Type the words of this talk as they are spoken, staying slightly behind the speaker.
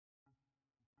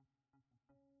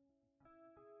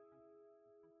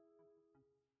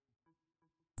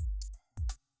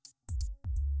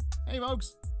Hey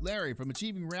folks, Larry from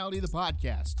Achieving Reality, the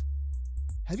podcast.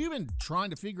 Have you been trying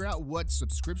to figure out what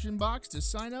subscription box to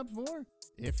sign up for?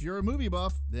 If you're a movie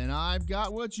buff, then I've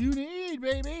got what you need,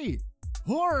 baby!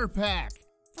 Horror Pack!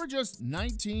 For just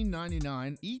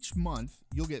 $19.99 each month,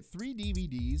 you'll get 3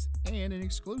 DVDs and an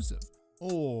exclusive.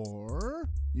 Or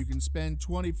you can spend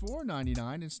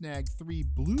 $24.99 and snag 3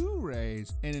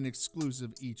 Blu-rays and an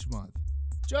exclusive each month.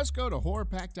 Just go to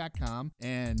horrorpack.com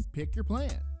and pick your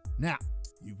plan. Now,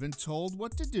 you've been told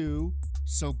what to do,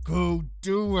 so go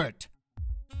do it.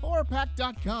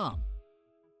 horrorpack.com.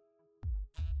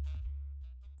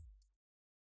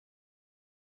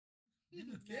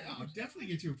 Yeah, I'll definitely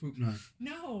get you a poop knife.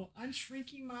 No, I'm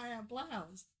shrinking my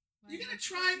blouse. You're going to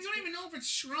try. You don't even know if it's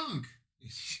shrunk.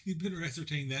 You better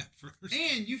ascertain that first.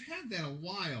 And you've had that a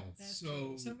while. That's so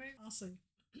true. So maybe I'll see.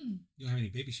 You don't have any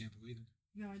baby shampoo either.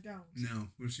 No, I don't. No,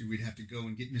 we'd have to go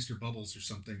and get Mr. Bubbles or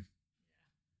something.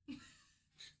 Yeah.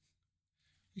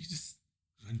 You just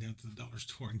run down to the dollar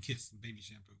store and get some baby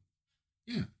shampoo.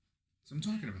 Yeah, that's what I'm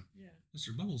talking about. Yeah.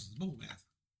 Mr. Bubbles is bubble bath.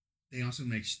 They also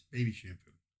make baby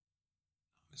shampoo.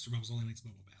 Mr. Bubbles only makes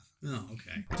bubble bath. Oh,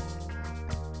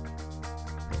 okay.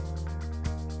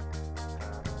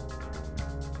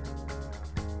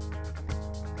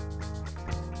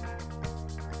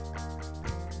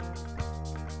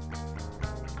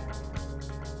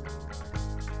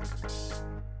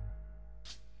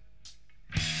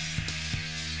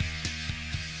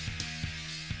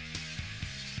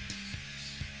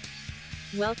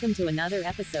 Welcome to another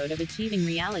episode of Achieving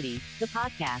Reality, the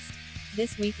podcast.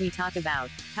 This week we talk about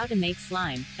how to make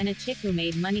slime and a chick who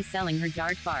made money selling her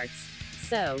dart farts.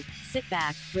 So, sit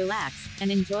back, relax,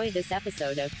 and enjoy this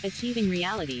episode of Achieving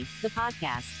Reality, the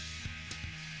podcast.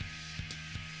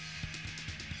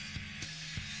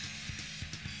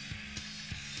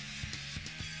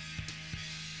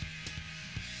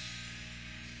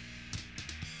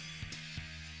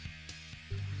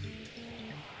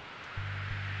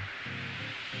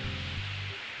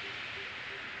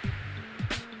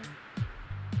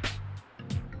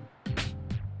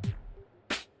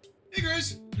 Hey,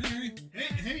 Chris. Hey,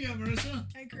 Hey, Marisa.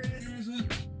 Hey, Chris.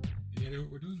 Marisa. You know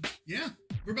what we're doing? Yeah,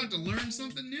 we're about to learn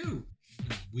something new.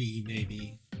 We,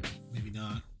 maybe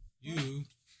not. You.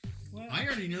 What? I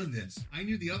already know this. I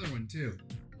knew the other one, too.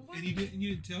 What? And you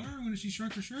didn't tell her when she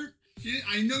shrunk her shirt?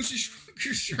 I know she shrunk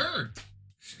her shirt.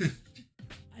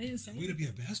 I didn't say Way to be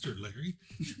a bastard, Larry.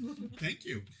 Thank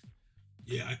you.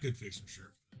 Yeah, I could fix her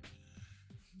shirt.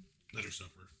 Let her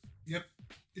suffer. Yep.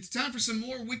 It's time for some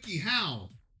more WikiHow.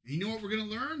 And you know what we're going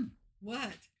to learn?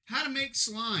 What? How to make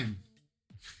slime.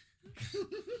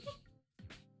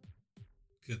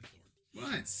 Good Lord.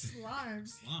 What? Slime.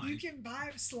 Slime? You can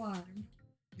buy slime.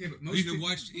 Yeah, but Or most you can people,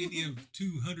 watch any of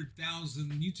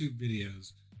 200,000 YouTube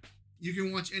videos. you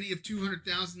can watch any of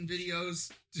 200,000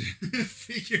 videos to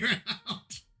figure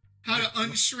out how to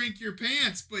unshrink your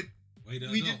pants, but Wait,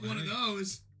 we did one of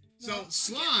those. So No,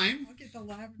 slime, I'll get the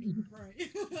lavender spray.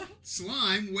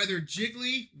 slime, whether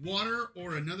jiggly, water,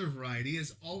 or another variety,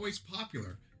 is always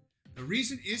popular. The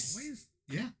reason is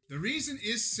the reason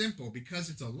is simple, because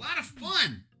it's a lot of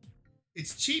fun.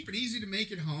 It's cheap and easy to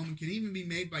make at home, and can even be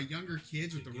made by younger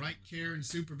kids with the right care and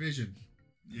supervision.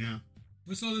 Yeah.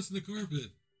 What's all this in the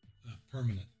carpet?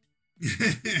 Permanent.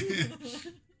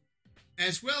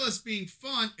 As well as being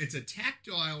fun, it's a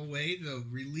tactile way to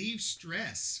relieve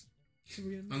stress. So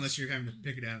we're gonna make- Unless you're having to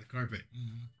pick it out of the carpet.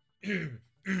 They're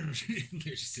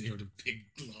just sitting here with a big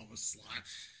glob of slime.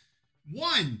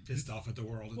 One. Pissed off at the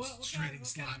world. It's what shredding kind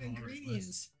slime of all over the place.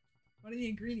 ingredients? What are the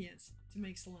ingredients to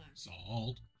make slime?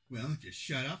 Salt. Well, if you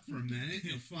shut up for a minute,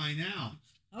 you'll find out.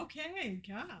 Okay,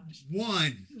 gosh.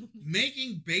 1.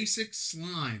 Making basic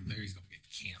slime. Larry's going to get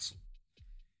canceled.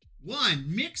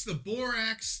 1. Mix the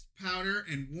borax powder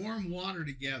and warm water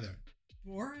together.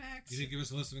 Borax? You didn't give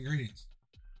us a list of ingredients.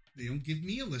 They don't give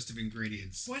me a list of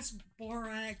ingredients. What's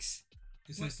borax?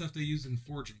 It's What? that stuff they use in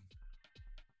forging.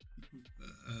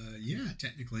 Yeah,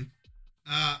 technically.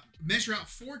 Measure out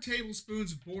 4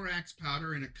 tablespoons of borax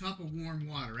powder in a cup of warm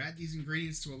water. Add these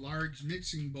ingredients to a large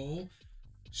mixing bowl.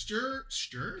 Stir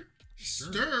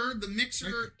the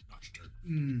mixture. Not stir.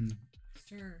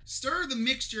 Stir. Stir the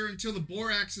mixture until the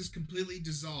borax is completely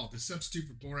dissolved. The substitute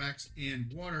for borax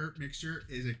and water mixture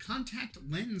is a contact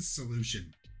lens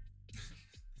solution.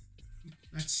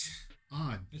 That's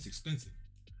odd. It's expensive.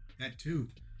 That too.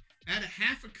 Add a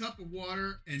half a cup of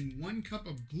water and 1 cup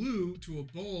of glue to a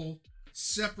bowl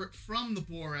separate from the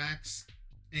borax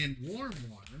and warm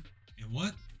water. And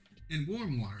what? And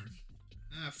warm water.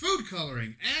 Food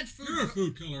coloring. Add food. You're a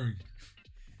food coloring.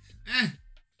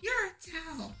 You're a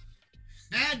towel.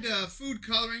 Add food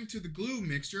coloring to the glue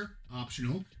mixture,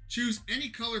 optional. Choose any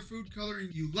color food coloring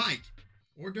you like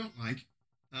or don't like.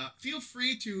 Feel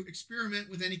free to experiment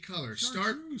with any color.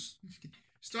 Start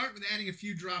with adding a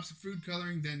few drops of food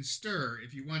coloring, then stir.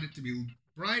 If you want it to be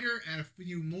brighter, add a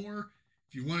few more.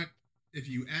 If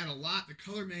you add a lot, the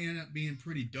color may end up being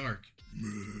pretty dark.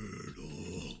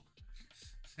 Myrtle.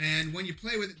 And when you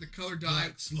play with it, the color dye...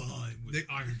 Black slime with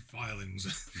iron filings.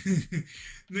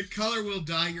 The color will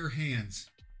dye your hands.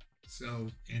 So...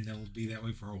 And that will be that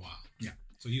way for a while. Yeah.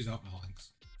 So use alcohol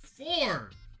inks.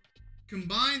 4.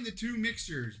 Combine the two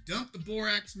mixtures. Dump the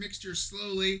borax mixture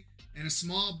slowly and a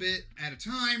small bit at a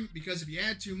time, because if you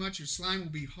add too much, your slime will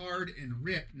be hard and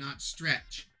rip, not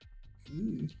stretch.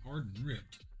 Ooh, hard and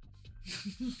ripped.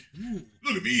 Ooh.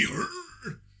 Look at me,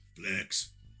 flex.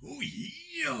 Oh,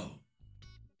 yeah.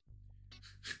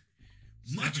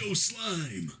 Macho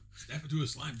slime. Snap it to a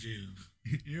slime gym.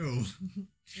 Ew.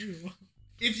 Ew.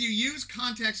 If you use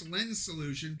contact lens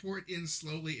solution, pour it in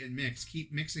slowly and mix.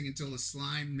 Keep mixing until the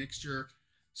slime mixture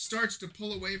starts to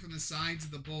pull away from the sides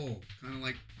of the bowl, kind of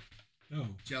like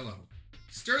Jello.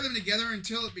 Stir them together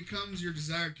until it becomes your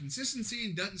desired consistency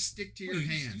and doesn't stick to your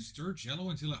hand. You stir Jello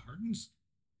until it hardens?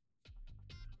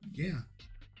 Yeah.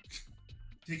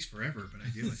 Takes forever, but I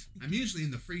do it. I'm usually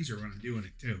in the freezer when I'm doing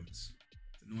it too. It's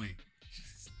annoying.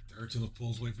 Stir till it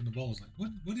pulls away from the bowl. It's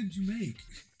like, what did you make?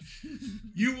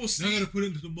 You will see. Now I gotta put it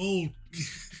into the mold.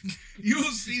 You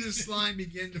will see the slime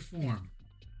begin to form.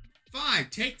 5.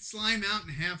 Take the slime out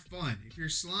and have fun. If your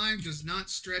slime does not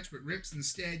stretch but rips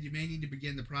instead, you may need to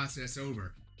begin the process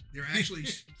over. They're actually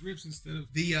rips instead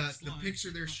of the picture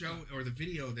they're showing, or the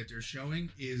video that they're showing,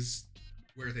 is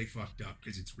where they fucked up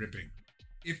because it's ripping.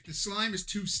 If the slime is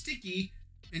too sticky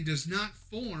and does not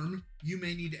form, you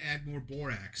may need to add more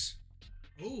borax.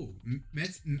 Oh,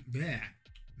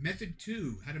 Method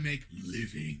 2, how to make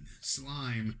living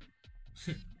slime.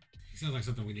 Sounds like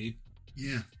something we need.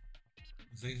 Yeah.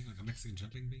 Is that like a Mexican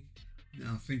jumping bee?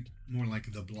 No, think more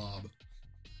like the blob.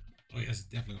 Oh, yes, it's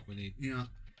definitely what we need. Yeah.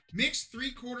 Mix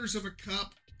 3/4 of a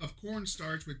cup of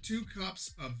cornstarch with 2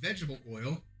 cups of vegetable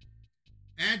oil.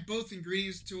 Add both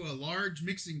ingredients to a large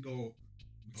mixing bowl.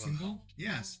 Mixing bowl?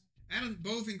 Yes. Add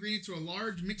both ingredients to a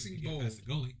large mixing bowl. Past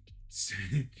the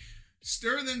goalie.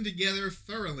 Stir them together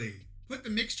thoroughly. Put the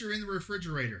mixture in the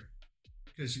refrigerator,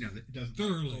 because, it doesn't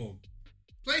thoroughly cold.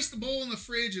 Place the bowl in the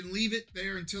fridge and leave it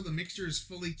there until the mixture is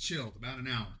fully chilled, about an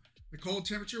hour. The cold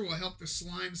temperature will help the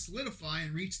slime solidify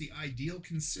and reach the ideal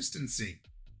consistency.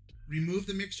 Remove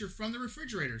the mixture from the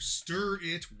refrigerator. Stir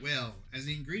it well, as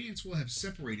the ingredients will have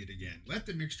separated again. Let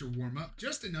the mixture warm up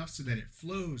just enough so that it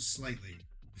flows slightly.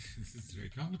 This is very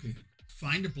complicated.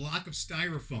 Find a block of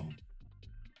styrofoam.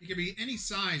 It can be any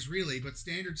size, really, but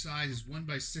standard size is 1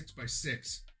 by 6 by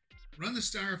 6. Run the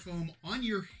styrofoam on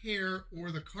your hair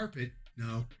or the carpet,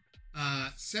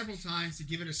 several times to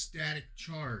give it a static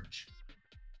charge.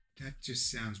 That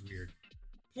just sounds weird.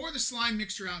 Pour the slime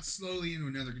mixture out slowly into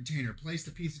another container. Place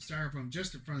the piece of styrofoam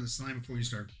just in front of the slime before you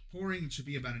start pouring. It should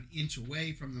be about an inch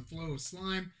away from the flow of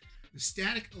slime. The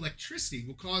static electricity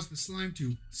will cause the slime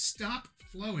to stop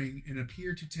flowing and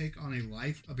appear to take on a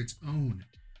life of its own.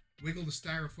 Wiggle the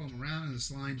styrofoam around and the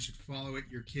slime should follow it.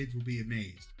 Your kids will be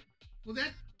amazed. Well,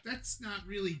 that's not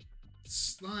really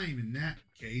slime in that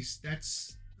case.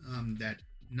 That's that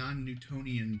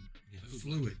non-Newtonian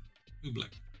fluid.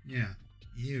 Oobleck. Yeah.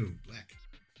 Ew, black.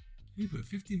 We put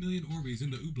 50 million Orbeez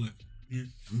into Oobleck. Yeah.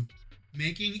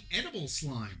 Making edible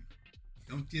slime.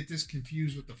 Don't get this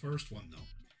confused with the first one,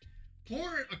 though.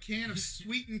 Pour a can of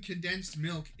sweetened condensed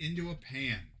milk into a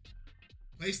pan.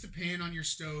 Place the pan on your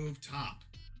stove top.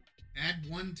 Add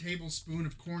 1 tablespoon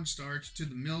of cornstarch to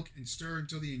the milk and stir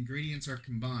until the ingredients are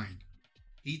combined.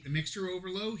 Heat the mixture over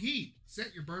low heat.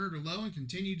 Set your burner to low and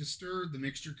continue to stir the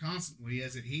mixture constantly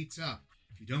as it heats up.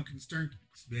 If you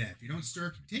don't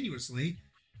stir continuously,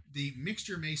 the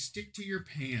mixture may stick to your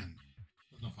pan.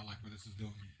 I don't know if I like where this is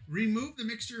going. Remove the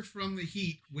mixture from the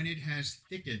heat when it has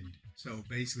thickened. So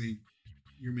basically,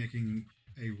 you're making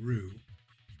a roux.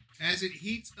 As it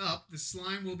heats up, the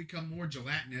slime will become more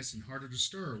gelatinous and harder to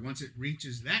stir. Once it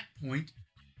reaches that point,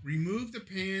 remove the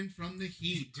pan from the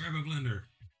heat. Grab a blender.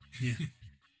 Yeah.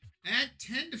 Add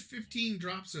 10 to 15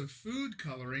 drops of food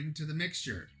coloring to the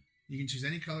mixture. You can choose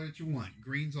any color that you want.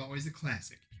 Green's always a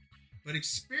classic. But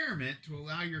experiment to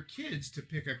allow your kids to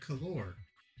pick a color.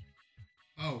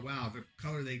 Oh, wow, the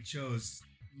color they chose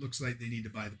looks like they need to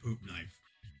buy the poop knife,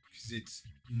 because it's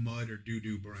mud or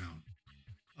doo-doo brown.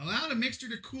 Allow the mixture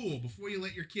to cool before you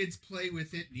let your kids play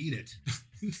with it and eat it.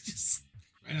 Just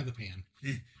right out of the pan.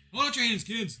 Watch your hands,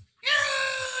 kids.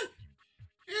 Yeah!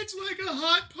 It's like a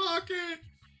Hot Pocket.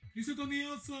 He's on the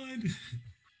outside.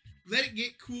 Let it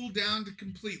get cooled down to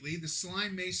completely. The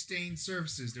slime may stain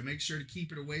surfaces, to make sure to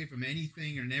keep it away from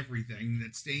anything and everything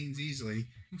that stains easily.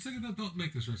 Let's think about don't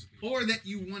make this recipe. Or that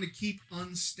you want to keep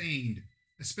unstained,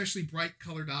 especially bright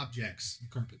colored objects.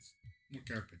 Carpets. Or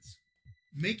carpets.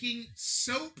 Making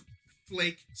soap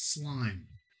flake slime.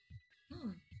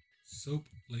 Soap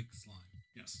flake slime.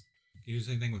 Yes. Can you do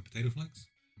the same thing with potato flakes?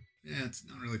 Yeah, it's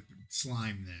not really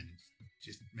slime then. It's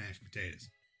just mashed potatoes.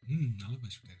 I love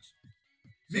mashed potatoes.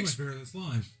 So much better than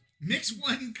slime. Mix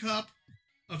 1 cup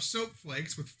of soap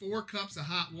flakes with 4 cups of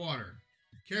hot water.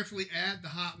 Carefully add the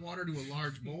hot water to a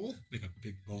large bowl. Make a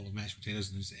big bowl of mashed potatoes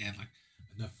and just add like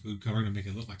enough food coloring to make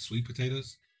it look like sweet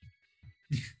potatoes.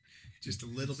 Just a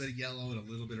little bit of yellow and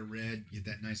a little bit of red. Get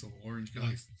that nice little orange color.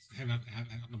 Like, have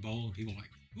it in a bowl and people are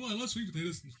like, oh, I love sweet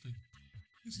potatoes. And like,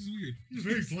 this is weird. It's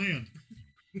very bland.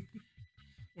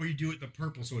 Or you do it the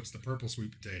purple, so it's the purple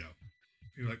sweet potato.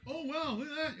 You're like, oh, wow, look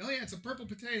at that. Oh, yeah, it's a purple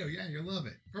potato. Yeah, you'll love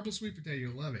it. Purple sweet potato,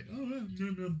 you'll love it. Oh,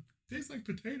 yeah, tastes like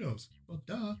potatoes. Well,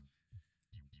 duh.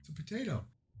 It's a potato.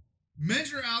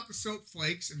 Measure out the soap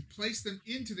flakes and place them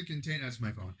into the container. That's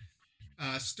my phone.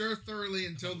 Stir thoroughly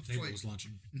until the flakes...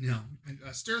 launching. No.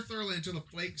 Stir thoroughly until the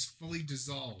flakes fully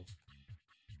dissolve.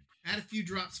 Add a few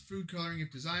drops of food coloring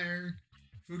if desired.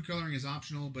 Food coloring is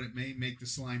optional, but it may make the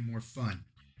slime more fun.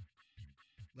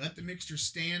 Let the mixture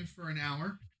stand for an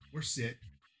hour or sit.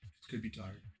 Could be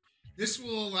tired. This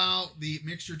will allow the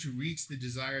mixture to reach the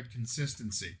desired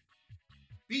consistency.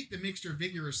 Beat the mixture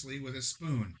vigorously with a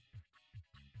spoon.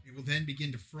 It will then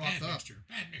begin to froth up.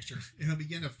 Bad mixture. It'll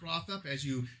begin to froth up as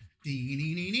you... It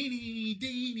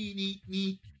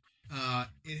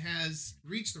has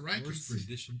reached the right Worst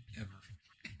rendition ever.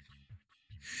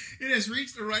 It has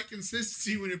reached the right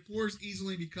consistency when it pours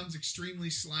easily and becomes extremely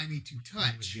slimy to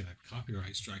touch. You get a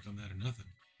copyright strike on that or nothing.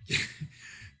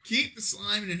 Keep the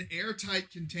slime in an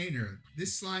airtight container.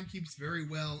 This slime keeps very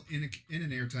well in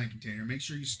an airtight container. Make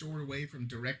sure you store it away from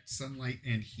direct sunlight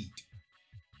and heat.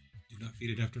 Do not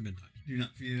feed it after midnight. Do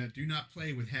not feed it. Do not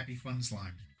play with Happy Fun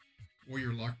slime, or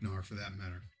your Larknar for that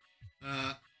matter.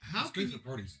 How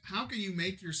can you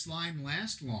make your slime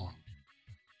last long?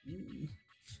 Ooh.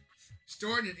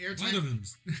 Store it in an airtight.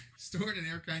 Vitamins. Store it in an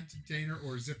airtight container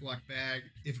or Ziploc bag.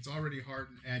 If it's already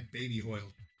hardened, add baby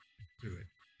oil to it.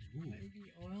 Ooh. Baby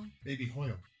oil. Baby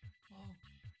oil. Oh.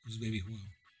 Who's Baby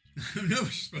Hoyle? No, you're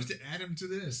supposed to add him to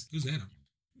this. Who's Adam?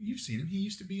 You've seen him. He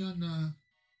used to be on.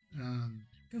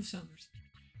 Ghost Hunters.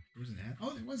 There was an Adam.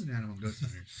 Oh, there was an Adam on Ghost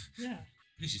Hunters. Yeah.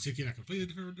 Hey, she took you in a completely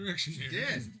different direction She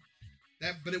there.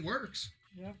 did. But it works.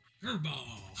 Yep.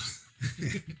 Curveball.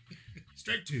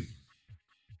 Strike 2.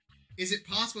 Is it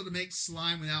possible to make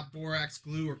slime without borax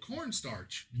glue or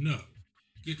cornstarch? No.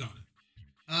 Get on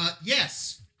it.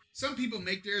 Yes. Some people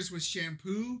make theirs with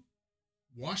shampoo,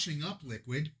 washing up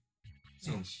liquid,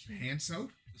 so hand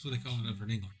soap, That's what they call it over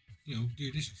in England. You know, do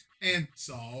your dishes. and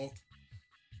salt.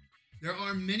 There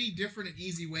are many different and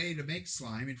easy ways to make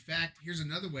slime. In fact, here's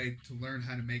another way to learn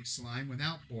how to make slime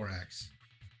without borax.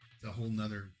 It's a whole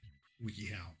nother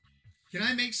wiki-how. Can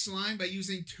I make slime by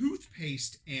using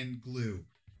toothpaste and glue?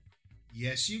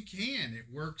 Yes, you can.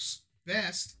 It works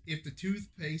best if the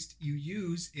toothpaste you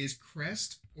use is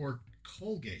Crest or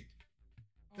Colgate.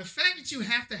 The fact that you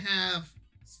have to have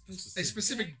a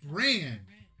specific brand,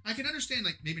 I can understand,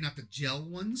 like, maybe not the gel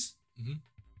ones,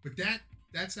 but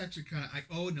that's actually kind of,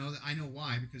 oh, no, I know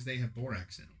why, because they have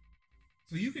borax in them.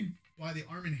 So you can buy the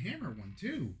Arm & Hammer one,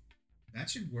 too. That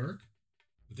should work.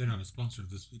 But they're not a sponsor of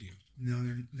this video. No,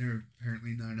 they're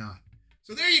apparently not.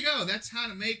 So there you go. That's how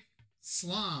to make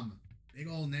slime. Big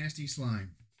old nasty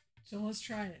slime. So let's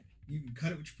try it. You can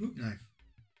cut it with your poop knife.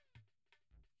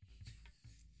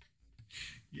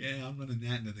 Yeah, I'm running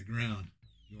that into the ground.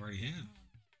 You already have.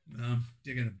 I'm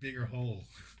digging a bigger hole.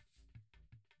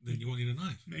 Then you won't need a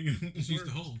knife. Just use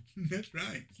the hole. That's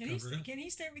right. Can he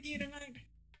stay with you tonight?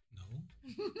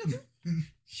 No.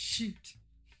 Shoot.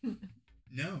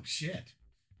 No, shit.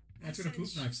 That's what a poop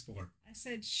knife's for. I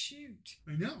said shoot.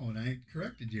 I know, and I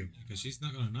corrected you. Because she's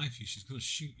not going to knife you. She's going to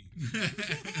shoot you.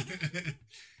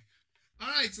 All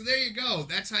right, so there you go.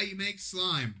 That's how you make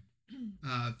slime.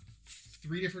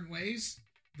 3 different ways.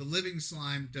 The living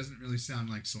slime doesn't really sound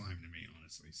like slime to me,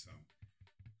 honestly. So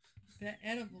The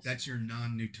edible that's slime. your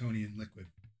non-Newtonian liquid.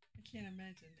 I can't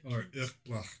imagine. Or ugh,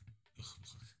 blah.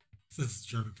 This is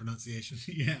German pronunciation.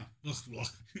 Yeah. Ugh, blah.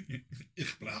 Ugh,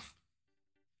 blah.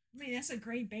 I mean, that's a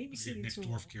great Your babysitting Nick tool.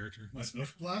 Dwarf character. What, ugh,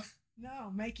 blah?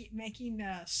 No, making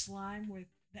slime with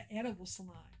the edible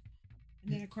slime,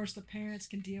 and then of course the parents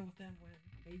can deal with them when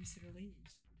babysitter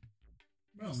leaves.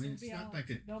 Well, I mean, it's not like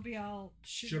it they'll be all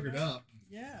sugared up.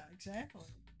 Yeah, exactly.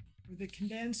 With the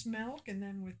condensed milk, and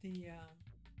then with the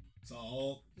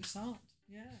Salt. The salt.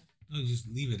 Yeah. No, you just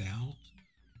leave it out.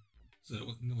 So that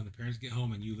when the parents get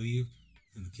home and you leave,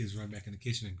 and the kids run back in the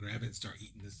kitchen and grab it and start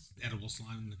eating this edible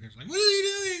slime, and the parents are like, "What are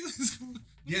you doing?"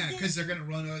 Yeah, because they're gonna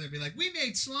run over there and be like, "We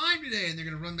made slime today," and they're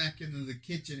gonna run back into the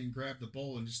kitchen and grab the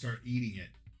bowl and just start eating it.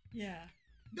 Yeah.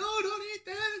 No, don't eat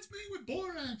that. It's made with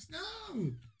borax. No.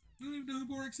 I don't even know who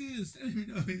Borax is. I don't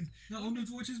even know. Not old enough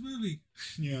to watch his movie.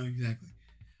 Yeah, exactly.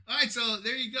 All right, so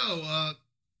there you go.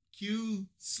 Cue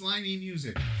slimy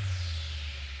music.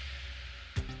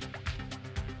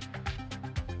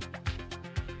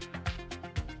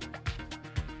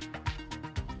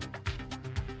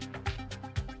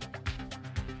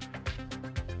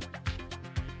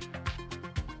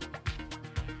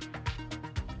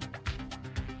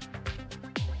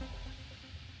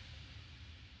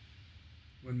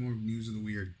 One more news of the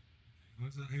weird. What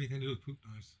does that have anything to do with poop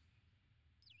knives?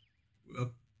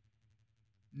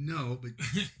 No, but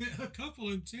A couple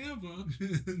in Tampa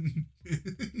had an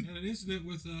incident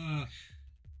with a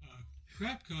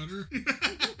crap cutter.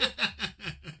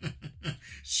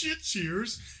 Shit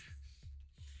cheers.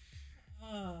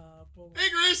 Oh, boy. Hey,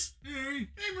 Chris. Hey,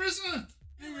 Hey, Marissa.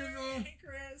 Hey,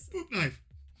 Chris. Poop knife.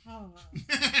 Oh, oh,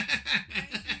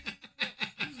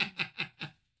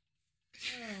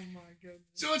 my goodness.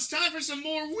 So it's time for some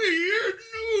more weird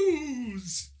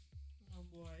news. Oh,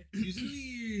 boy. he's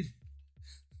weird.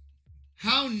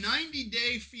 How 90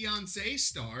 Day Fiancé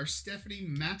star Stephanie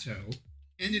Matto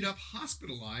ended up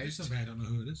hospitalized. So bad, I don't know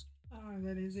who it is. I don't know who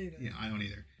that is either. Yeah, I don't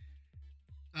either.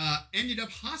 Ended up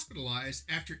hospitalized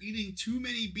after eating too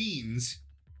many beans.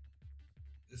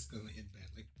 This is going to end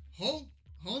badly. Hold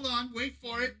on, wait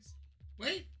for it.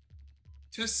 Wait.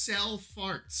 To sell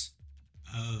farts.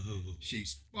 Oh.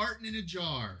 She's farting in a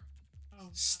jar. Oh,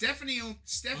 wow. Stephanie.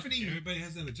 Everybody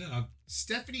has to have a job.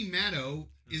 Stephanie Matto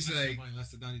is Somebody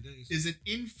lasted 90 days. is an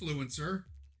influencer,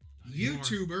 Not anymore.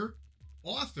 YouTuber,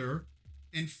 author,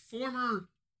 and former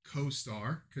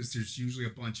co-star, because there's usually a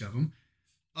bunch of them,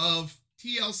 of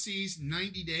TLC's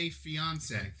 90 Day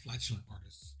Fiancé. Like flatulent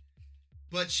artists.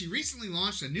 But she recently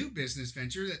launched a new business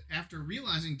venture that after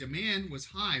realizing demand was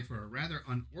high for a rather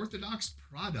unorthodox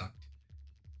product.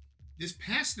 This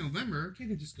past November, Can't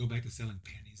they just go back to selling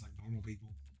panties like normal people?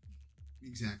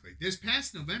 exactly. This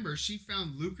past November, she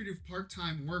found lucrative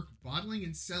part-time work bottling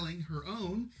and selling her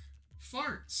own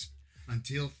farts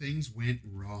until things went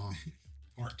wrong.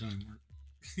 Part-time work.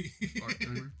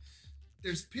 Part-timer.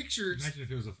 There's pictures. Imagine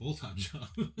if it was a full-time job.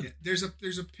 Yeah, there's a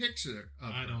picture of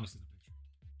I her. don't want to see the picture.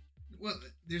 Well,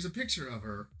 there's a picture of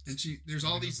her, and there's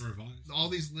all these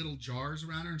little jars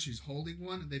around her, and she's holding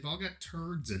one, and they've all got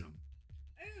turds in them.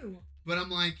 Ooh. But I'm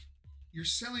like, you're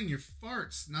selling your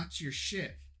farts, not your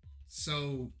shit.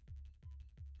 So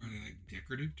Are they like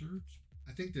decorative turds?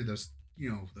 I think they're those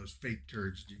fake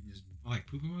turds. You can just Like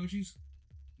poop emojis?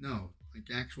 no, like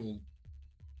actual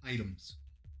items,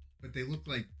 but they're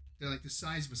like the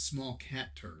size of a small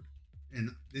cat turd.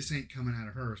 And this ain't coming out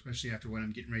of her, especially after what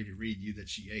I'm getting ready to read you that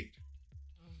she ate.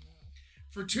 Oh, no.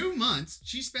 For 2 months,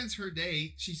 she spent her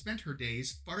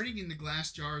days farting in the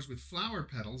glass jars with flower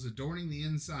petals adorning the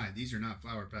inside. These are not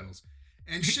flower petals.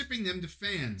 And shipping them to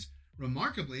fans.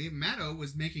 Remarkably, Matto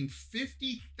was making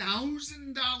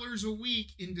 $50,000 a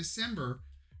week in December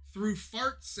through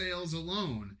fart sales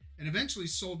alone, and eventually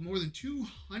sold more than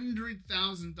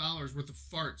 $200,000 worth of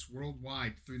farts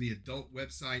worldwide through the adult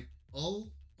website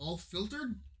All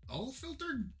Filtered?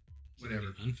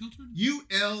 Whatever. Unfiltered?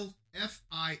 ULFILTRD.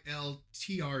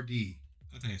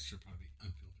 I think it should probably be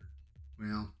unfiltered.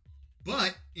 Well,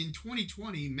 but in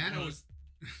 2020, Matto was...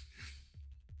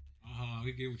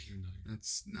 We get what you're doing.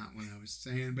 That's not what I was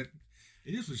saying, but...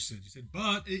 It is what you said. You said,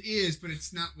 but... It is, but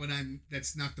it's not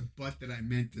that's not the butt that I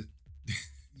meant.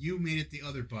 You made it the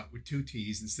other butt with 2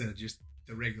 T's instead of just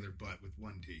the regular butt with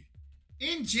 1 T.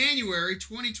 In January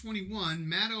 2021,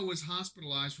 Matto was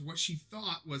hospitalized for what she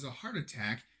thought was a heart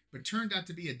attack, but turned out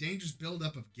to be a dangerous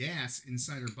buildup of gas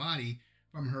inside her body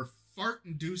from her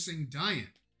fart-inducing diet.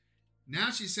 Now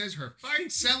she says her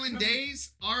fart-selling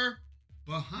days are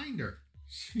behind her.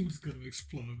 She was going to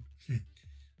explode.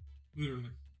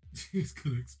 Literally. She was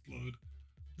going to explode.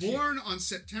 Born on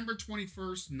September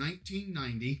 21st,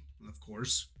 1990, of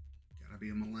course, gotta be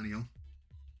a millennial,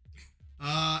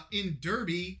 in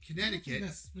Derby, Connecticut.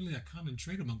 That's really a common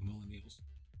trait among millennials.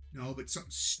 No, but something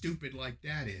stupid like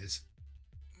that is.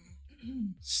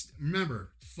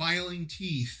 Remember, filing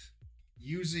teeth,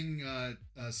 using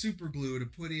super glue to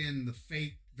put in the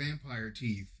fake vampire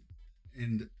teeth,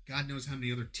 and God knows how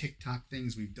many other TikTok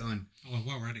things we've done. Oh,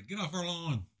 while we're at it, get off our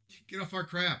lawn. Get off our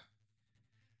crap.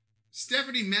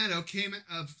 Stephanie Matto came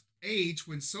of age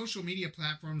when social media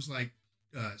platforms like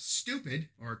stupid,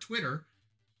 or Twitter,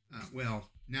 well,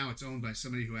 now it's owned by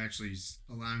somebody who actually is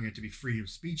allowing it to be free of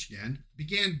speech again,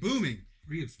 began booming.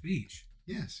 Free of speech?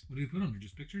 Yes. What do you put on there?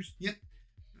 Just pictures? Yep.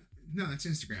 No, that's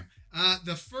Instagram.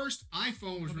 The first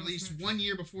iPhone was released 1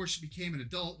 year before she became an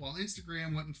adult, while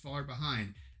Instagram wasn't far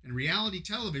behind. And reality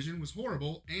television was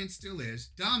horrible, and still is,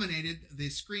 dominated the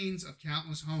screens of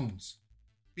countless homes.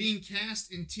 Being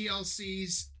cast in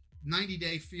TLC's 90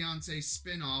 Day Fiancé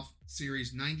spin-off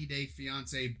series 90 Day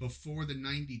Fiancé Before the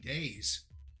 90 Days.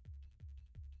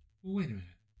 Well, wait a minute.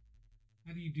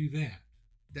 How do you do that?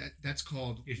 That's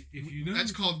called... If you know...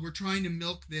 That's called, we're trying to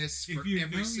milk this for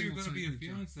every single... If you know you're going to be a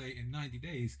fiancé in 90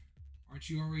 days, aren't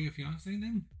you already a fiancé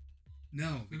then?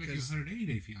 No, they make you a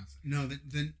 180-day fiancé. No,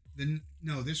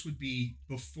 no, this would be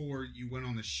before you went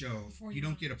on the show. You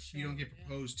don't get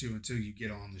proposed to until you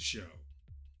get on the show.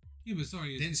 Yeah, but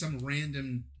sorry. Then some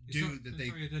random dude that they...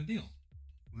 Sorry, a done deal.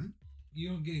 What? You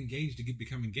don't get engaged to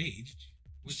become engaged.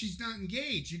 Well, she's not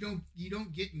engaged. You don't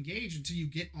get engaged until you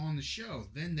get on the show.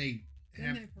 Then they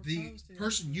have the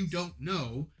person you don't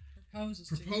know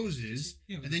proposes,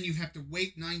 and then you have to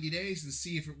wait 90 days and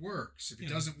see if it works. If it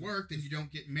doesn't work, then you don't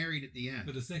get married at the end.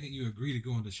 But the second you agree to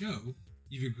go on the show,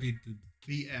 you've agreed to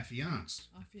be affianced.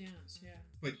 Affianced, yeah.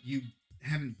 But you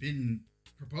haven't been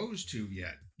proposed to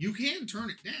yet. You can turn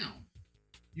it down.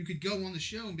 You could go on the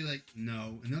show and be like,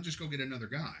 no, and they'll just go get another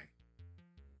guy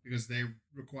because they're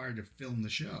required to film the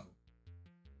show.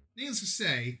 Needless to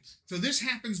say, so this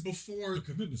happens before... A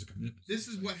commitment's a commitment. This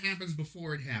is what happens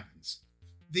before it happens.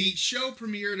 The show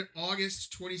premiered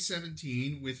August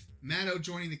 2017 with Maddow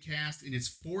joining the cast in its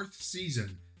 4th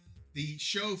season. The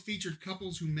show featured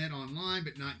couples who met online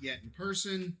but not yet in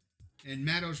person, and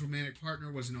Maddow's romantic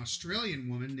partner was an Australian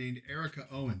woman named Erica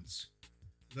Owens.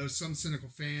 Though some cynical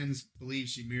fans believe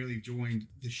she merely joined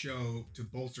the show to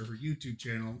bolster her YouTube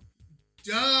channel,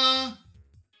 duh!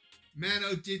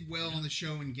 Maddow did well on the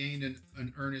show and gained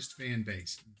an earnest fan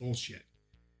base. Bullshit.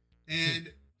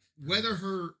 And whether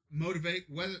her what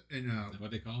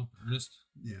they call Ernest?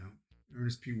 Yeah,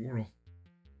 Ernest P. Worrell.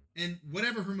 And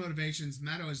whatever her motivations,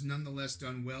 Maddow has nonetheless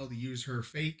done well to use her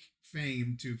fake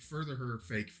fame to further her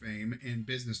fake fame and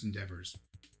business endeavors,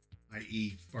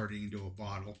 i.e. farting into a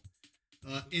bottle.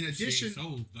 In addition... She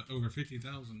sold over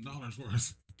 $50,000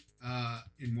 worth.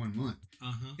 In 1 month.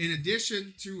 In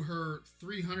addition to her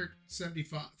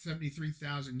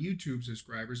 373,000 YouTube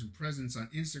subscribers and presence on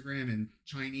Instagram and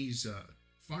Chinese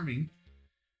farming,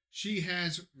 she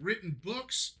has written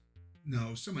books.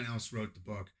 No, someone else wrote the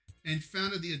book. And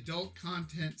founded the adult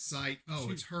content site.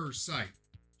 It's her site.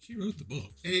 She wrote the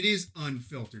books. And it is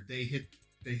unfiltered. They hit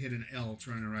an L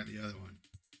trying to write the other one,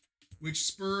 which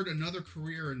spurred another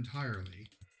career entirely.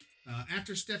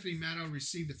 After Stephanie Maddow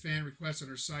received a fan request on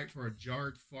her site for a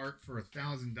jarred fart for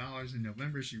 $1,000 in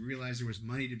November, she realized there was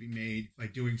money to be made by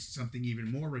doing something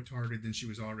even more retarded than she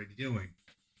was already doing.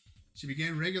 She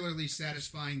began regularly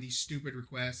satisfying these stupid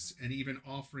requests and even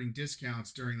offering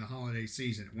discounts during the holiday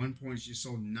season. At one point, she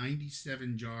sold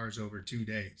 97 jars over 2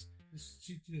 days.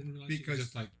 She didn't realize she could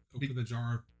just open the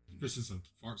jar, put some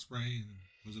fart spray, and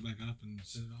close it back up and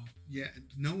set it off. Yeah,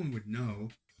 no one would know.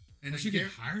 And she could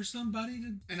hire somebody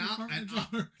to fart in the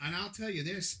jar. And I'll tell you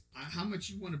this: how much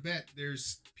you want to bet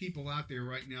there's people out there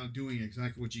right now doing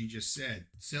exactly what you just said,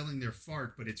 selling their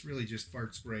fart, but it's really just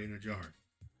fart spray in a jar.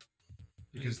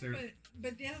 Because they're.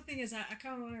 But the other thing is, I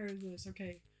kind of wonder this.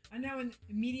 Okay, I know an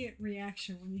immediate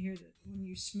reaction when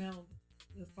you smell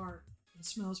the fart, it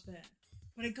smells bad,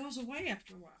 but it goes away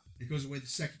after a while. It goes away the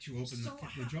second you open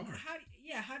the jar.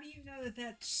 How do you know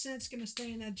that scent's going to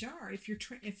stay in that jar if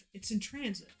if it's in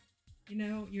transit? You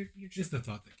know, you're just the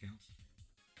thought that counts.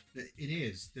 It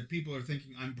is. The people are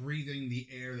thinking, I'm breathing the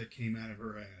air that came out of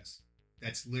her ass.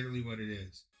 That's literally what it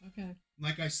is. Okay.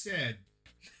 Like I said,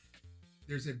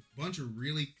 there's a bunch of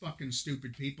really fucking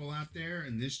stupid people out there,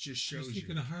 and this just shows you. You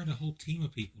could have hired a whole team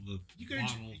of people to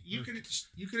bottle. You could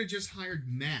have just hired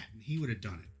Matt, and he would have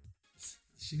done it.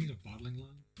 Does she need a bottling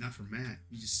line? Not for Matt.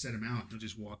 You just set him out, and he'll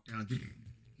just walk down, and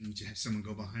you just have someone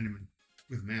go behind him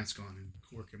with a mask on and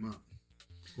cork him up.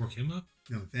 Cork him up?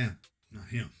 No, them, not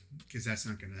him, because that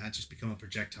just become a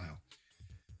projectile.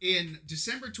 In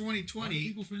December 2020, are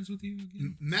people friends with you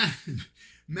again?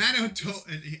 Maddow told,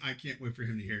 and I can't wait for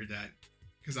him to hear that,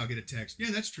 because I'll get a text. Yeah,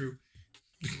 that's true.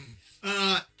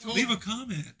 Leave a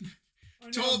comment.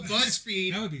 Told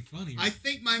BuzzFeed, that would be funny. Right? I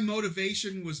think my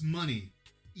motivation was money.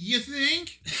 You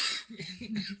think?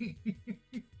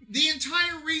 The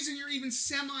entire reason you're even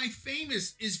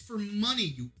semi-famous is for money,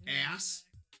 you ass.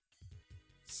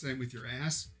 Same with your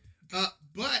ass.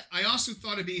 But I also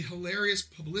thought it'd be a hilarious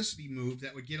publicity move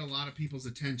that would get a lot of people's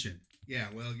attention. Yeah,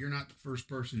 well, you're not the first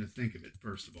person to think of it,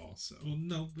 first of all. So. Well,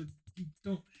 no, but you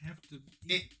don't have to.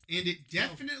 And it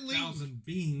definitely 1,000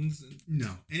 beans.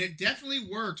 No, and it definitely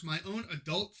worked. My own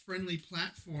adult-friendly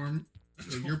platform.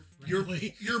 So your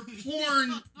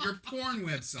porn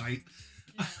website.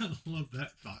 I love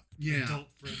that thought. Yeah. Adult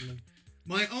friendly.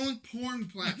 My own porn If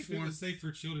it platform. was safe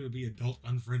for children to be adult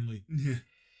unfriendly.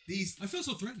 I feel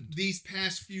so threatened. These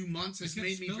past few months has kept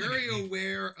made me spelling very at me.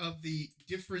 aware of the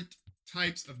different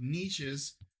types of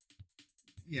niches.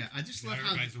 Yeah, I just love how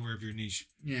everybody's aware of your niche.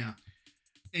 yeah,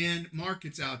 and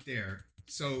markets out there.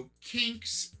 So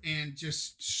kinks and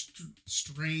just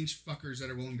strange fuckers that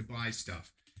are willing to buy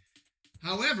stuff.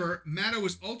 However, Maddo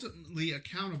was ultimately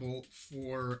accountable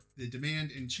for the demand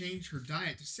and changed her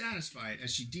diet to satisfy it.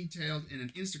 As she detailed in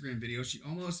an Instagram video, she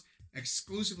almost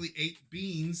exclusively ate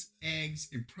beans, eggs,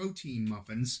 and protein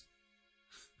muffins.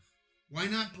 Why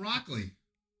not broccoli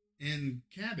and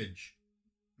cabbage?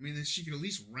 I mean, she could at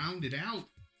least round it out.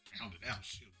 Round it out.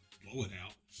 She'll blow it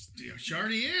out. Yeah, she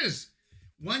already is.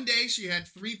 One day she had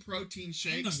 3 protein I'm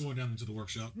shakes not going down into the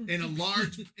workshop. in a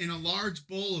large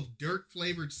bowl of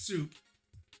dirt-flavored soup,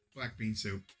 black bean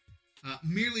soup,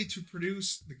 merely to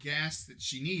produce the gas that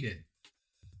she needed.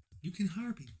 You can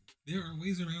hire people. There are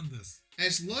ways around this.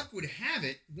 As luck would have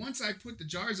it, once I put the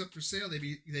jars up for sale,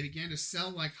 they began to sell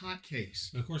like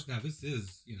hotcakes. But of course, now this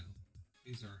is,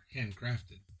 these are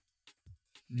handcrafted.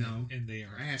 No, And they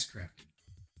or are. ass-crafted.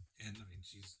 And I mean,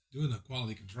 she's doing the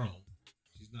quality control.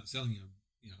 She's not selling you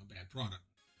a bad product.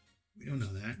 We don't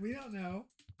know that. We don't know.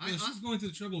 She's going to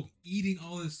the trouble of eating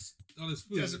all this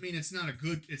food. Doesn't mean it's not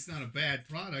a bad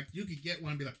product. You could get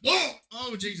one and be like, whoa,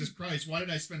 oh Jesus Christ, why did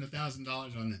I spend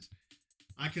 $1,000 on this?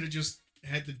 I could have just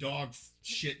had the dog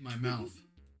shit in my mouth.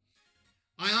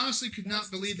 I honestly could not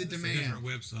believe the That's a demand. different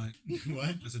website.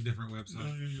 What? That's a different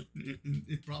website.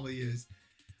 It probably is.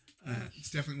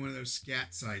 It's definitely one of those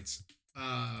scat sites.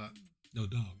 No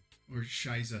dog. Or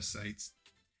Shiza sites.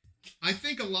 I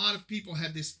think a lot of people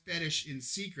had this fetish in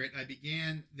secret. I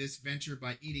began this venture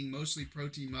by eating mostly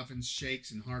protein muffins, shakes,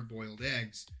 and hard-boiled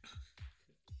eggs.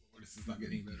 This is not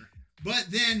getting better. But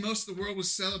then most of the world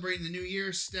was celebrating the new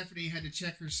year. Stephanie had to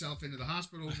check herself into the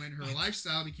hospital when her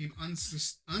lifestyle became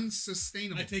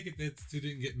unsustainable. I take it that two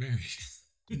didn't get married.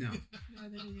 No. No,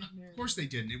 they didn't get married. Of course they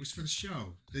didn't. It was for the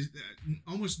show.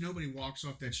 Almost nobody walks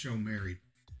off that show married.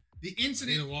 The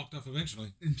incident... They walked off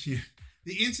eventually. Yeah.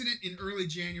 The incident in early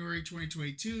January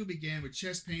 2022 began with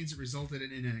chest pains that resulted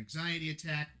in an anxiety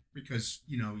attack because,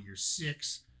 you're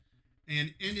 6,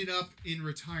 and ended up in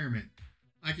retirement.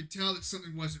 I could tell that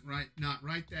something wasn't not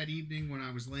right that evening when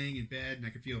I was laying in bed, and I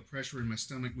could feel pressure in my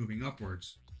stomach moving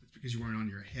upwards. That's because you weren't on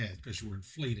your head. Because you were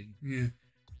inflating. Yeah.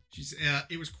 She said,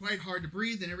 it was quite hard to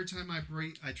breathe, and every time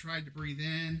I tried to breathe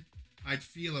in, I'd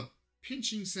feel a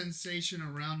pinching sensation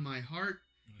around my heart,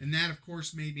 and that, of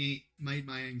course, made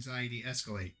my anxiety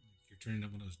escalate. You're turning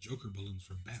up one of those Joker balloons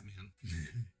from Batman.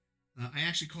 I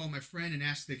actually called my friend and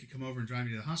asked if they could come over and drive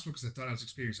me to the hospital because I thought I was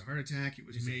experiencing a heart attack. It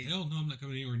was hell no, I'm not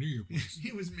coming anywhere near your place.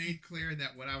 It was made clear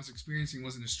that what I was experiencing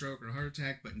wasn't a stroke or a heart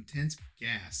attack, but intense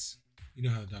gas. You know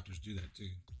how the doctors do that too.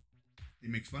 They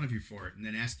make fun of you for it and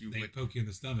then ask you They what. poke you in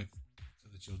the stomach so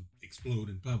that you'll explode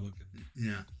in public, and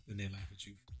Yeah. then they laugh at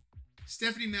you.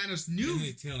 Stephanie Maddo's And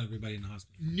they tell everybody in the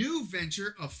hospital. new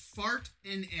venture of fart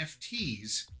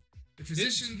NFTs.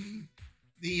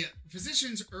 The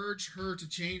physicians urged her to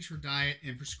change her diet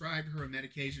and prescribed her a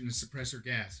medication to suppress her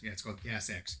gas. Yeah, it's called Gas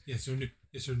X. Yeah,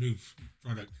 it's her new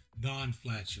product,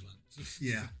 non-flatulent.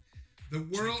 Yeah.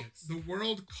 The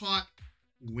world caught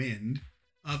wind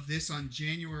of this on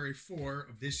January 4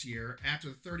 of this year after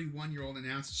the 31-year-old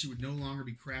announced that she would no longer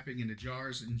be crapping into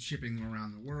jars and shipping them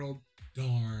around the world.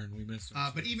 Darn, we missed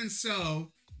her. But even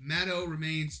so, Maddo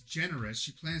remains generous.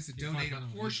 She plans to donate a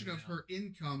portion of her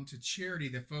income to charity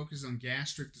that focuses on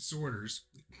gastric disorders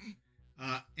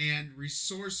and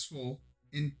resourceful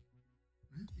in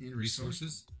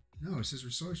resources. No, it says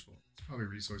resourceful. It's probably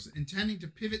resources. Intending to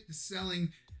pivot to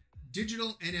selling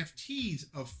digital NFTs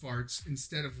of farts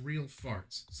instead of real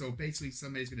farts. So basically,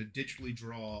 somebody's going to digitally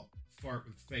draw a fart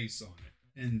with a face on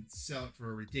it and sell it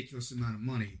for a ridiculous amount of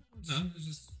money. No, it's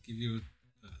just give you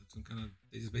some kind of.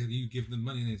 They just basically you give them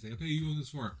money and they say, okay, you own this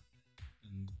fart,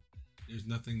 and there's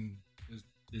nothing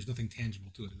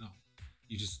tangible to it at all.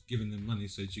 You just giving them money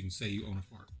so that you can say you own a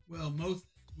fart. Well, most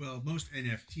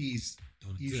NFTs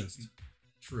Don't exist.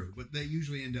 True, but they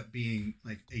usually end up being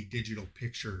like a digital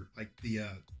picture, like the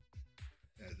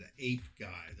ape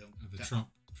guy, The Trump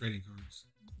trading cards.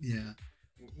 Yeah,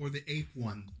 or the ape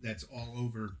one that's all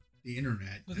over the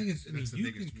internet. Well, I think that's the you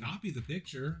biggest can one. copy the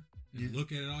picture and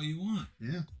look at it all you want.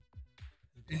 Yeah.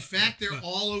 In fact, they're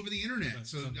all over the internet,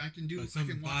 so I can do. But I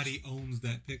can somebody owns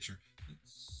that picture.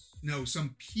 No,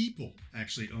 some people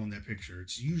actually own that picture.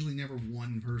 It's usually never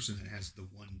one person that has the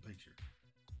one picture,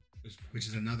 which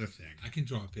is another thing. I can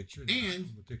draw a picture.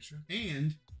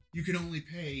 And you can only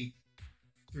pay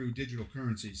through digital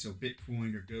currency, so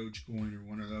Bitcoin or Dogecoin or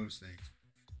one of those things.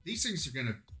 These things are going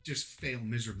to just fail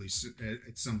miserably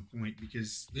at some point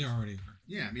because they already are.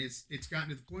 Yeah, I mean it's gotten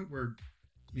to the point where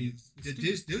the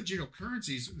digital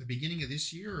currencies at the beginning of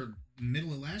this year or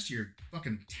middle of last year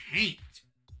fucking tanked.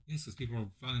 Yes, because people are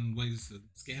finding ways to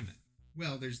scam it.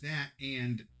 Well, there's that,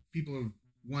 and people have,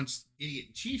 once Idiot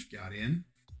and Chief got in,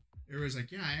 everybody's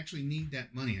like, yeah, I actually need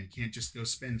that money. I can't just go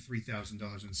spend $3,000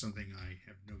 on something I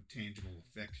have no tangible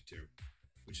effect to,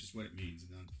 which is what it means,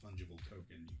 a non-fungible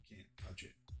token. You can't touch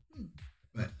it.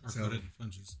 But or put it in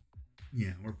funges.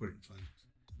 Yeah, or put it in funges.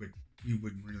 But you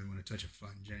wouldn't really want to touch a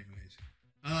funge anyways.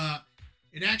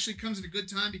 It actually comes at a good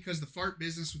time because the fart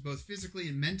business was both physically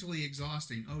and mentally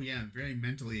exhausting. Oh yeah, very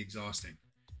mentally exhausting.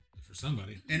 For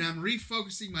somebody. And I'm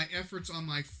refocusing my efforts on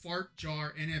my fart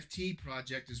jar NFT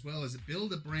project as well as a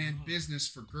build a brand business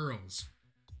for girls.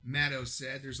 Maddo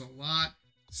said, there's a lot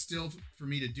still for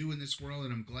me to do in this world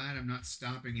and I'm glad I'm not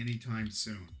stopping anytime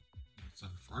soon. It's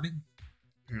not farting?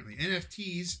 Apparently,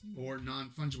 NFTs, or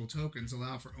non-fungible tokens,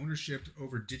 allow for ownership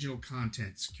over digital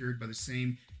content secured by the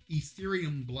same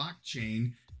Ethereum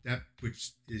blockchain,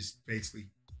 which is basically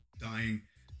dying,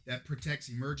 that protects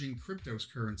emerging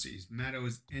cryptocurrencies. Maddo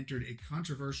has entered a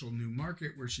controversial new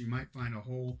market where she might find a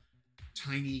whole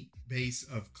tiny base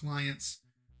of clients.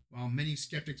 While many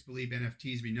skeptics believe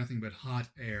NFTs to be nothing but hot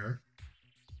air,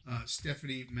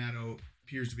 Stephanie Maddo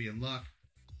appears to be in luck,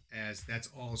 as that's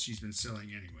all she's been selling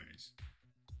anyways.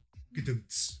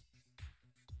 Gadoots.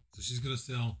 So she's going to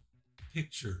sell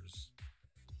pictures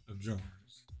of jars.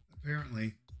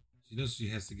 Apparently. She knows she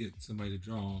has to get somebody to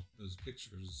draw those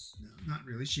pictures. No, not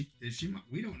really.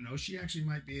 We don't know. She actually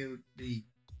might be a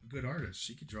good artist.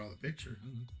 She could draw the picture.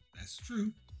 That's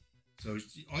true. So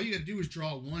all you got to do is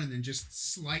draw one and then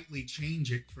just slightly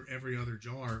change it for every other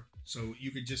jar. So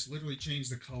you could just literally change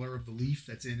the color of the leaf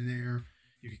that's in there.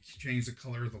 You could change the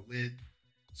color of the lid.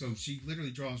 So she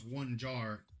literally draws one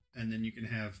jar, and then you can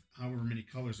have however many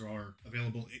colors are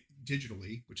available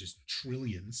digitally, which is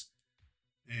trillions.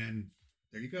 And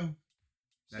there you go.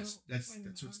 That's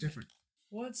what's different.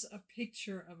 What's a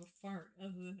picture of a fart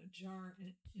other than a jar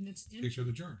and it's empty? Picture of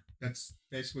the jar. That's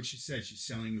basically what she said. She's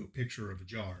selling you a picture of a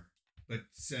jar, but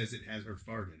says it has her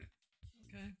fart in it.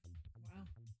 Okay. Wow.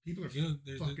 People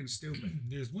are fucking stupid.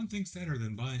 There's one thing sadder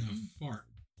than buying a fart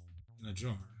in a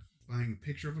jar. Buying a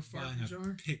picture of a fart in a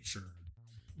jar? Picture.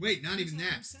 Wait, not even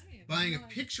that. Buying a like,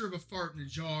 picture of a fart in a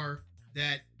jar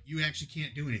that you actually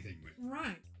can't do anything with.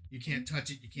 Right. You can't touch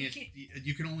it.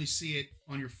 You can only see it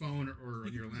on your phone or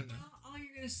on your laptop. All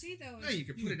you're going to see, though, is... Yeah, you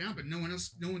can put it out, but no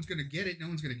one's going to get it. No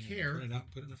one's going to care. Put it out,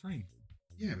 put it in a frame.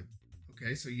 Yeah, but,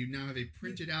 okay, so you now have a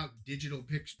printed out digital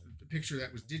picture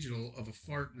that was digital of a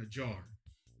fart in a jar.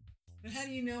 But how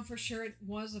do you know for sure it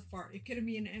was a fart? It could have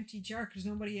been an empty jar because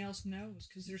nobody else knows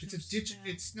because there's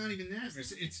It's not even that.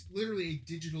 It's literally a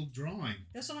digital drawing.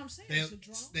 That's what I'm saying. It's a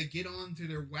drawing. They get onto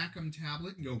their Wacom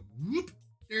tablet and go, whoop,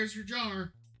 there's your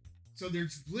jar. So there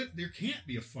can't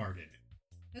be a fart in it.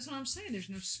 That's what I'm saying. There's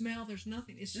no smell. There's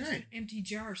nothing. It's just an empty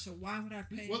jar. So why would I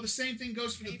pay? Well, the same thing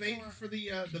goes for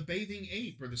the bathing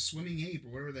ape or the swimming ape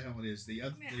or whatever the hell it is. The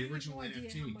original I have no NFT.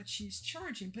 idea how much she's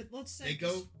charging, but let's say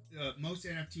most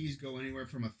NFTs go anywhere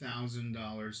from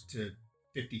 $1,000 to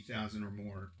 $50,000 or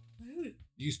more. Who?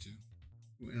 Used to.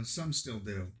 Well, some still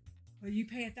do. Well, you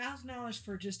pay $1,000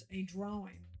 for just a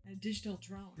drawing, a digital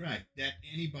drawing. Right. That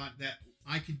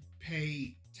I could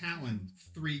pay Talon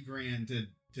 $3,000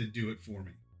 to do it for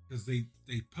me. Because they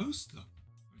post them.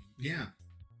 Yeah.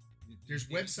 There's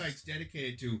websites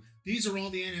dedicated to, these are all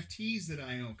the NFTs that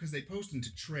I own, because they post them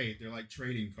to trade. They're like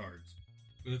trading cards.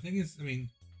 But the thing is,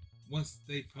 once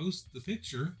they post the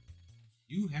picture,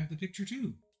 you have the picture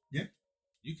too. Yep.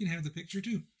 You can have the picture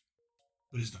too.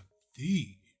 But it's not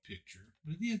the picture.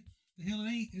 But yeah, the hell it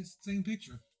ain't. It's the same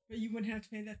picture. But you wouldn't have to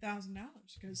pay that $1,000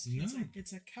 because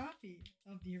it's a copy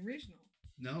of the original.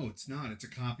 No, it's not. It's a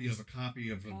copy of a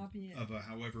copy of a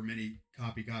however many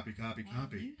copy.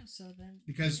 Yeah, so then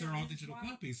because they're all digital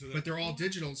copies. But they're all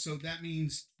digital, so that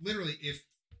means literally, if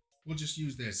we'll just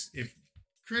use this, if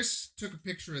Chris took a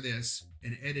picture of this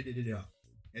and edited it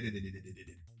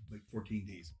like 14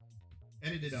 Ds,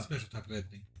 edited it up, special type of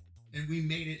editing, and we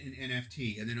made it an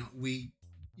NFT, and then we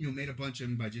made a bunch of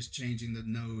them by just changing the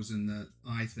nose and the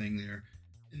eye thing there,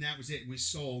 and that was it. We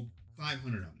sold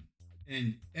 500 of them.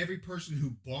 And every person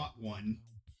who bought one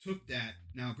took that.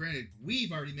 Now, granted,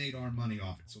 we've already made our money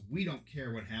off it, so we don't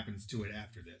care what happens to it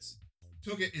after this.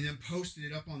 Took it and then posted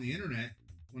it up on the internet.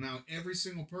 Well, now every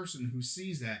single person who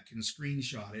sees that can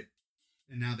screenshot it,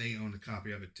 and now they own a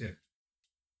copy of it too.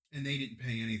 And they didn't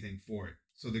pay anything for it.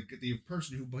 So the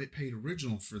person who paid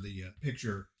original for the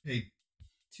picture paid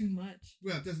too much.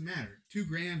 Well, it doesn't matter.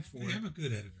 $2,000 for it. I'm a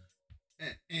good editor.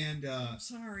 And I'm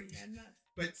sorry, I'm not.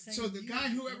 But so the guy,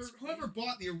 whoever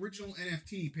bought the original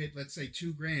NFT paid, let's say,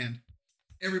 $2,000.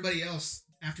 Everybody else,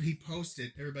 after he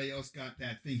posted, everybody else got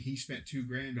that thing he spent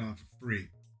 $2,000 on for free,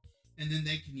 and then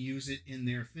they can use it in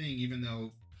their thing, even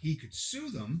though he could sue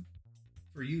them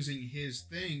for using his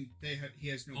thing. He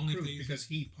has no proof because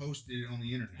he posted it on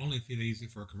the internet. Only if they use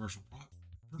it for a commercial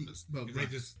purpose. Well, if they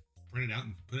just print it out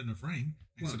and put it in a frame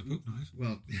next to the poop knife.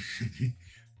 Well,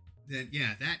 then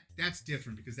that's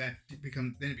different because it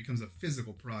becomes a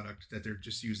physical product that they're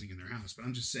just using in their house. But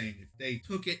I'm just saying, if they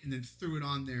took it and then threw it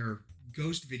on their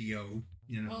ghost video,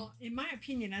 Well, in my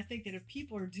opinion, I think that if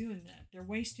people are doing that, they're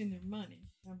wasting their money.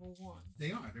 Number one,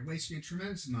 they're wasting a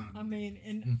tremendous amount of money. I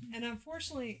mean, and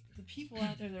unfortunately, the people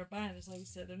out there that are buying this, like you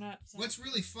said, they're not. What's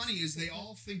really funny is they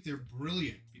all think they're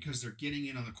brilliant because they're getting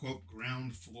in on the quote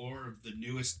ground floor of the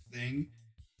newest thing.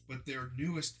 But their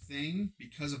newest thing,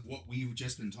 because of what we've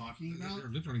just been talking about, they're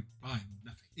literally buying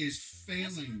nothing, is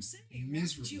failing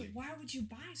miserably. Why would you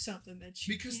buy something that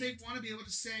you Because can't? they want to be able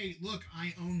to say, look,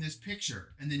 I own this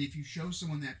picture. And then if you show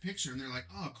someone that picture and they're like,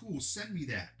 oh, cool, send me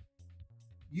that.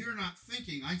 You're not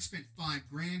thinking, I spent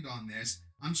 $5,000 on this.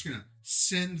 I'm just going to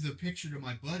send the picture to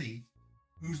my buddy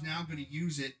who's now going to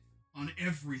use it on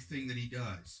everything that he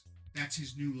does. That's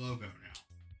his new logo now.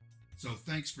 So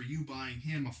thanks for you buying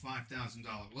him a $5,000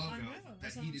 logo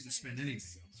that he didn't spend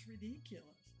anything on. It's ridiculous.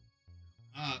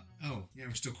 Oh, yeah,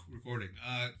 we're still recording.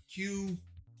 Cue,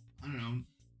 I don't know,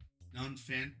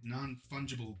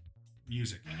 non-fungible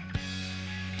music.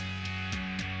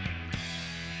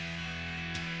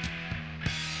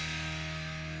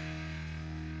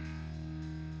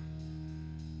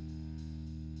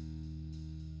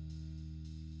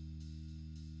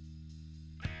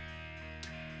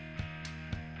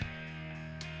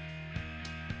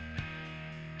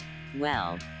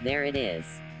 Well, there it is.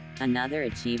 Another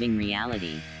Achieving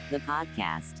Reality, the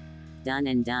podcast. Done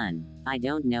and done. I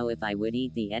don't know if I would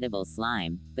eat the edible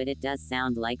slime, but it does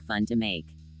sound like fun to make.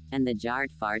 And the jarred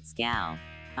farts gal.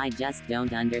 I just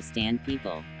don't understand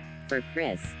people. For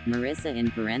Chris, Marisa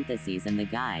in parentheses and the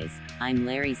guys, I'm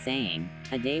Larry saying,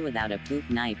 a day without a poop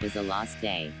knife is a lost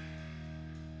day.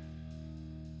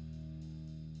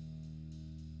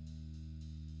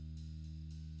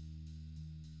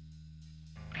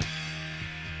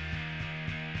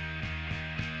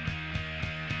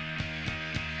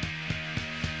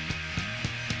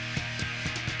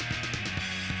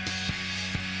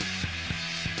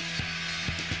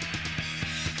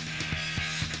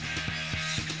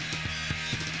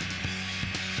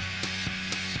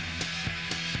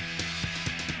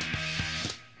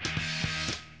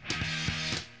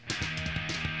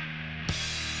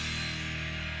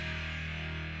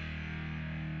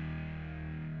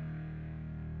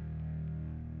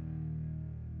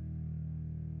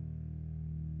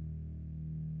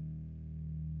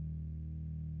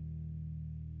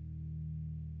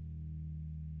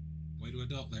 Way to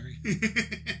adult, Larry.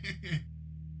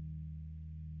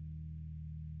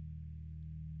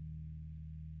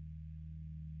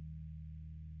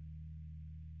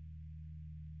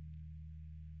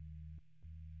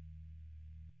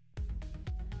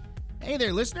 Hey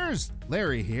there, listeners.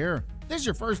 Larry here. If this is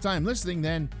your first time listening,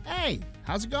 then hey,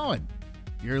 how's it going?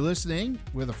 If you're listening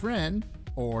with a friend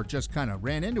or just kind of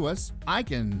ran into us, I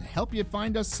can help you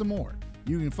find us some more.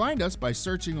 You can find us by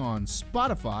searching on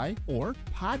Spotify or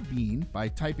Podbean by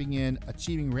typing in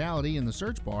Achieving Reality in the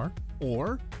search bar,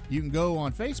 or you can go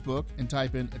on Facebook and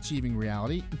type in Achieving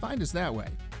Reality and find us that way.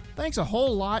 Thanks a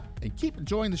whole lot and keep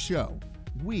enjoying the show.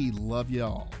 We love you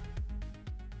all.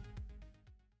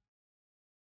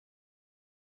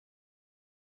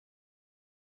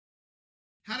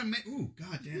 How to make... Ooh,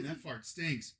 god damn, that fart stinks.